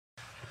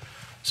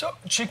So,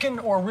 chicken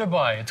or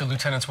ribeye at the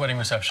lieutenant's wedding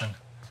reception?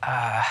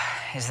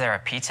 Is there a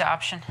pizza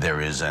option?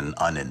 There is an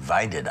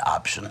uninvited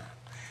option.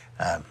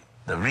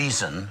 The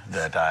reason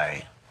that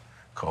I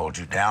called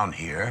you down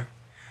here...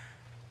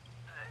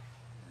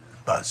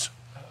 Buzz.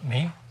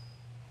 Me?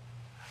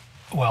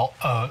 Well,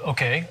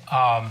 okay.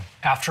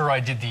 After I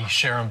did the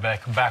Sharon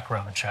Beck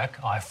background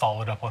check, I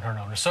followed up on her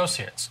known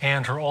associates.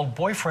 And her old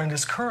boyfriend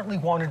is currently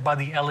wanted by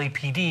the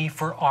LAPD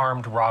for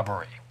armed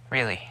robbery.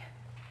 Really?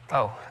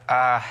 Oh,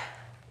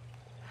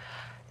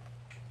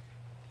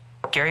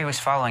 Gary was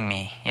following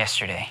me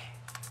yesterday.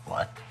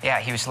 What? Yeah,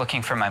 he was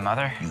looking for my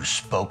mother. You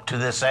spoke to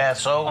this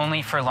asshole?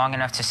 Only for long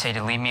enough to say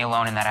to leave me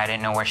alone and that I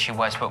didn't know where she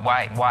was. But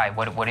why? Why?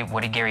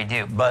 What did Gary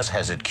do? Buzz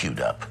has it queued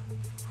up.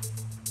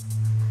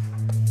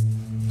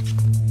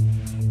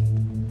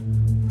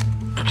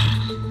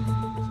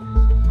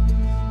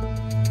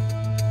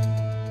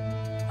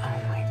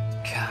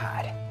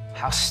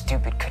 How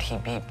stupid could he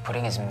be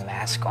putting his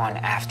mask on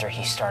after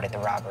he started the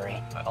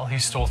robbery? Well, he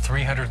stole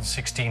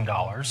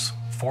 $316,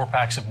 4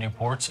 packs of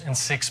Newports, and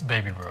 6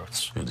 baby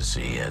Ruths. Good to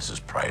see he has his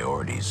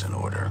priorities in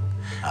order.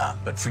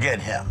 But forget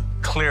him.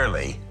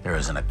 Clearly, there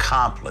is an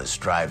accomplice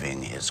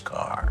driving his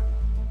car.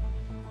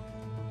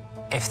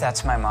 If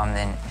that's my mom,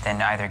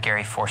 then either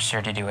Gary forced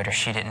her to do it or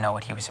she didn't know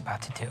what he was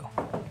about to do.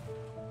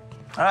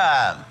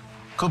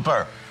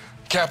 Cooper.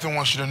 Captain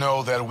wants you to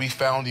know that we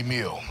found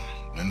Emil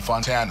in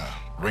Fontana.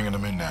 Bringing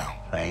him in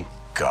now. Thank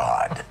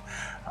God.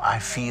 I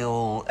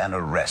feel an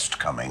arrest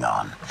coming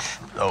on.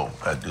 Oh,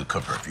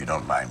 Cooper, if you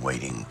don't mind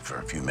waiting for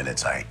a few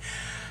minutes, I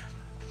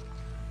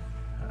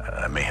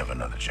may have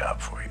another job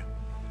for you.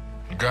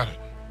 You got it.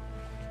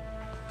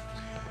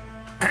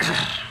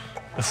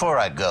 Before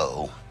I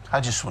go, I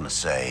just want to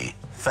say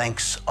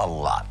thanks a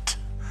lot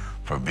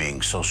for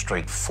being so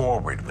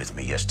straightforward with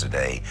me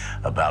yesterday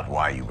about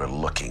why you were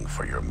looking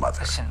for your mother.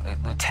 Listen,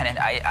 Lieutenant,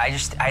 I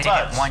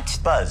didn't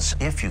want... Buzz,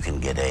 if you can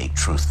get a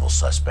truthful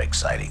suspect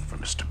sighting for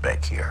Mr.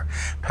 Beck here,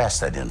 pass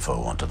that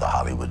info on to the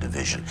Hollywood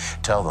division.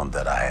 Tell them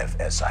that I have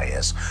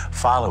SIS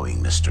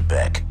following Mr.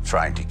 Beck,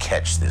 trying to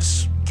catch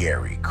this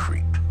Gary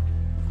creep.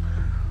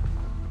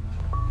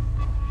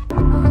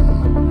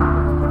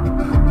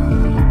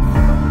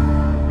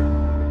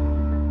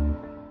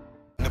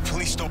 The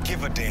police don't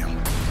give a damn.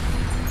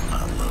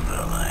 I love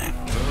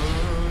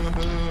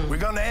LA. We're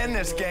gonna end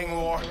this gang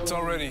war. It's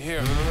already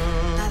here.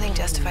 Nothing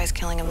justifies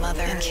killing a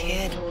mother and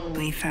kid.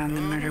 We found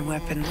the murder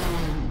weapon.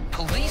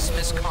 Police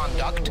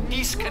misconduct.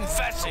 He's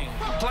confessing.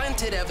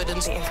 Planted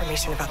evidence. The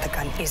information about the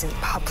gun isn't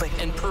public.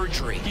 And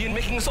perjury. You're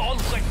making us all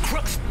look like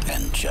crooks.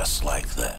 And just like that,